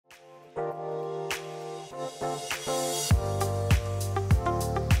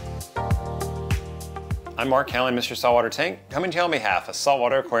I'm Mark Kelly, Mr. Saltwater Tank, coming to you on behalf of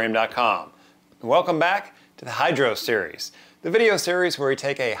SaltwaterAquarium.com. Welcome back to the HYDROS series, the video series where we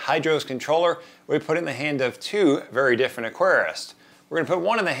take a HYDROS controller, we put it in the hand of two very different aquarists. We're going to put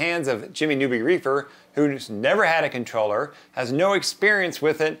one in the hands of Jimmy Newbie Reefer, who's never had a controller, has no experience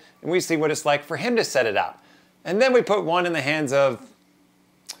with it, and we see what it's like for him to set it up. And then we put one in the hands of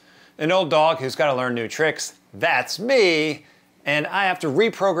an old dog who's got to learn new tricks. That's me. And I have to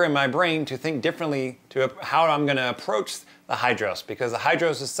reprogram my brain to think differently to how I'm going to approach the HYDROS, because the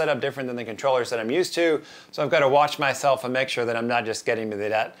HYDROS is set up different than the controllers that I'm used to. So I've got to watch myself and make sure that I'm not just getting to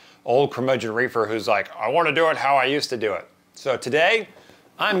that old curmudgeon reefer who's like, I want to do it how I used to do it. So today,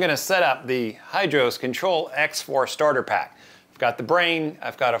 I'm going to set up the HYDROS Control X4 starter pack. I've got the brain,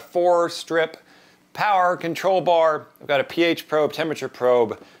 I've got a 4-strip power control bar, I've got a pH probe, temperature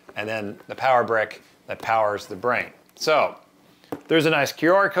probe, and then the power brick that powers the brain. So there's a nice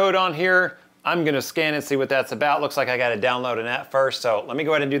QR code on here. I'm going to scan and see what that's about. Looks like I got to download an app first, so let me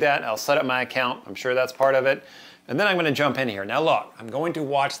go ahead and do that. I'll set up my account. I'm sure that's part of it. And then I'm going to jump in here. Now look, I'm going to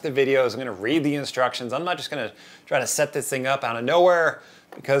watch the videos. I'm going to read the instructions. I'm not just going to try to set this thing up out of nowhere,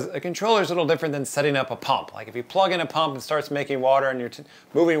 because a controller is a little different than setting up a pump. Like if you plug in a pump and starts making water and you're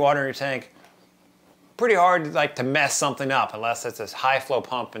moving water in your tank, pretty hard to mess something up unless it's this high flow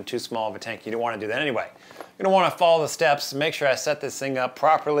pump and too small of a tank. You don't want to do that anyway. You're going to want to follow the steps, make sure I set this thing up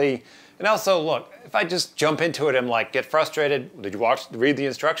properly. And also, look, if I just jump into it and get frustrated, did you read the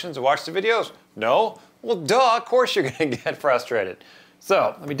instructions or watch the videos? No? Well, duh, of course you're going to get frustrated.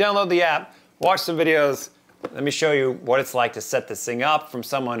 So let me download the app, watch some videos. Let me show you what it's like to set this thing up from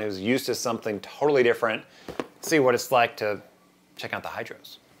someone who's used to something totally different. See what it's like to check out the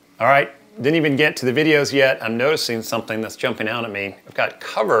HYDROS. All right, didn't even get to the videos yet. I'm noticing something that's jumping out at me. I've got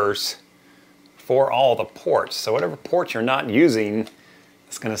covers for all the ports. So whatever ports you're not using,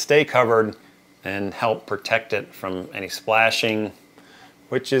 it's going to stay covered and help protect it from any splashing,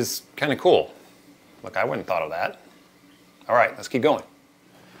 which is kind of cool. Look, I wouldn't have thought of that. All right, let's keep going.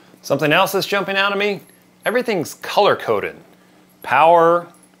 Something else that's jumping out at me, everything's color-coded. Power,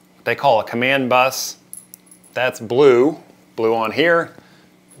 what they call a command bus, that's blue. Blue on here,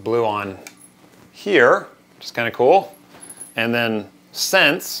 blue on here, which is kind of cool. And then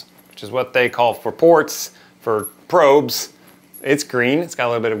sense, which is what they call for ports, for probes, it's green. It's got a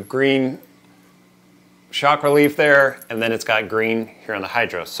little bit of green shock relief there, and then it's got green here on the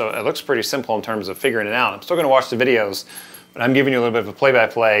HYDROS. So it looks pretty simple in terms of figuring it out. I'm still going to watch the videos, but I'm giving you a little bit of a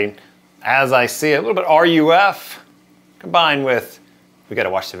play-by-play as I see it. A little bit RUF combined with, we got to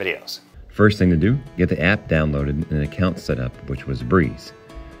watch the videos. First thing to do, get the app downloaded and an account set up, which was a breeze.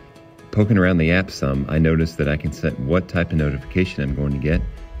 Poking around the app some, I noticed that I can set what type of notification I'm going to get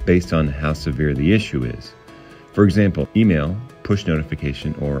based on how severe the issue is. For example, email, push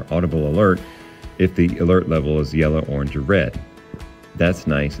notification, or audible alert if the alert level is yellow, orange, or red. That's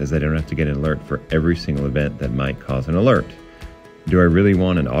nice, as I don't have to get an alert for every single event that might cause an alert. Do I really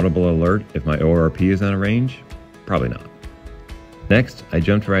want an audible alert if my ORP is out of range? Probably not. Next, I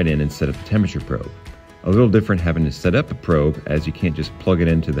jumped right in and set up the temperature probe. A little different having to set up a probe, as you can't just plug it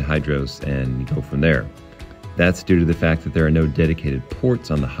into the HYDROS and go from there. That's due to the fact that there are no dedicated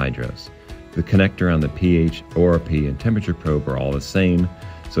ports on the HYDROS. The connector on the pH, ORP, and temperature probe are all the same,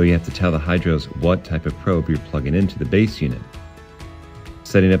 so you have to tell the HYDROS what type of probe you're plugging into the base unit.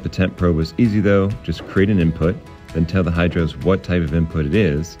 Setting up the temp probe was easy though. Just create an input, then tell the HYDROS what type of input it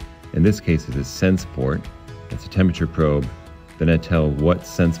is. In this case, it's a sense port. It's a temperature probe. Then I tell what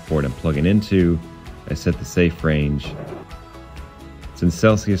sense port I'm plugging into. I set the safe range. It's in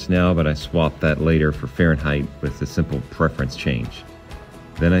Celsius now, but I swapped that later for Fahrenheit with a simple preference change.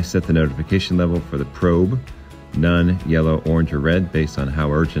 Then I set the notification level for the probe. None, yellow, orange, or red, based on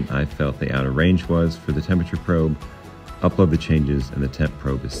how urgent I felt the outer range was for the temperature probe. Upload the changes and the temp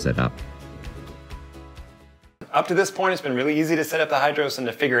probe is set up. Up to this point, it's been really easy to set up the HYDROS and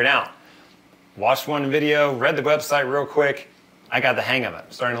to figure it out. Watched one video, read the website real quick. I got the hang of it.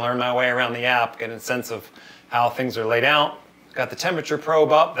 Starting to learn my way around the app, getting a sense of how things are laid out. Got the temperature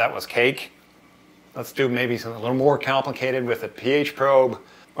probe up, that was cake. Let's do maybe something a little more complicated with a pH probe.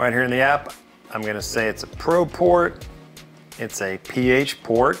 Right here in the app, I'm gonna say it's a probe port, it's a pH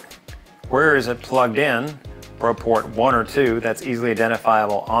port. Where is it plugged in? Probe port 1 or 2, that's easily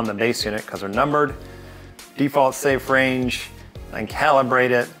identifiable on the base unit because they're numbered. Default safe range, I can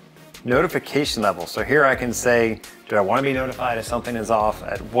calibrate it. Notification level, so here I can say, do I want to be notified if something is off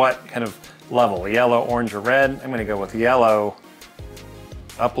at what kind of level? Yellow, orange, or red? I'm gonna go with yellow.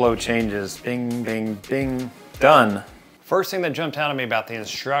 Upload changes, bing, bing, bing, done. First thing that jumped out at me about the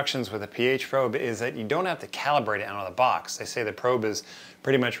instructions with a pH probe is that you don't have to calibrate it out of the box. They say the probe is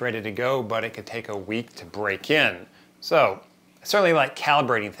pretty much ready to go, but it could take a week to break in. So I certainly like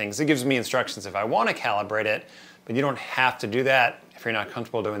calibrating things. It gives me instructions if I want to calibrate it, but you don't have to do that if you're not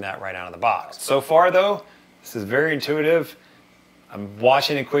comfortable doing that right out of the box. So far though, this is very intuitive. I'm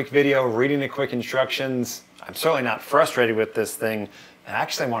watching a quick video, reading the quick instructions. I'm certainly not frustrated with this thing. I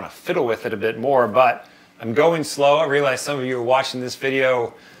actually want to fiddle with it a bit more, but I'm going slow. I realize some of you are watching this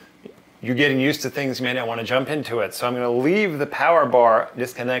video, you're getting used to things, you may not want to jump into it. So I'm going to leave the power bar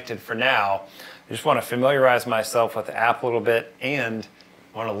disconnected for now. I just want to familiarize myself with the app a little bit and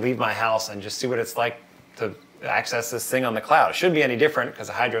I want to leave my house and just see what it's like to access this thing on the cloud. It shouldn't be any different because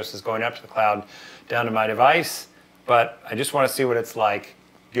the HYDROS is going up to the cloud down to my device, but I just want to see what it's like,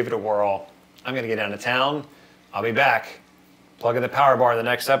 give it a whirl. I'm going to get down to town. I'll be back. Plug in the power bar in the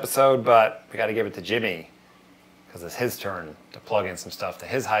next episode, but we got to give it to Jimmy because it's his turn to plug in some stuff to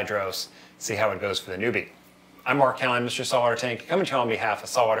his HYDROS, see how it goes for the newbie. I'm Mark Callahan, Mr. Saltwater Tank, coming to you on behalf of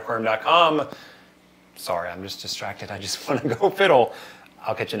SaltwaterAquarium.com. Sorry, I'm just distracted. I just want to go fiddle.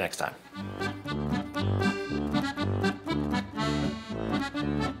 I'll catch you next time.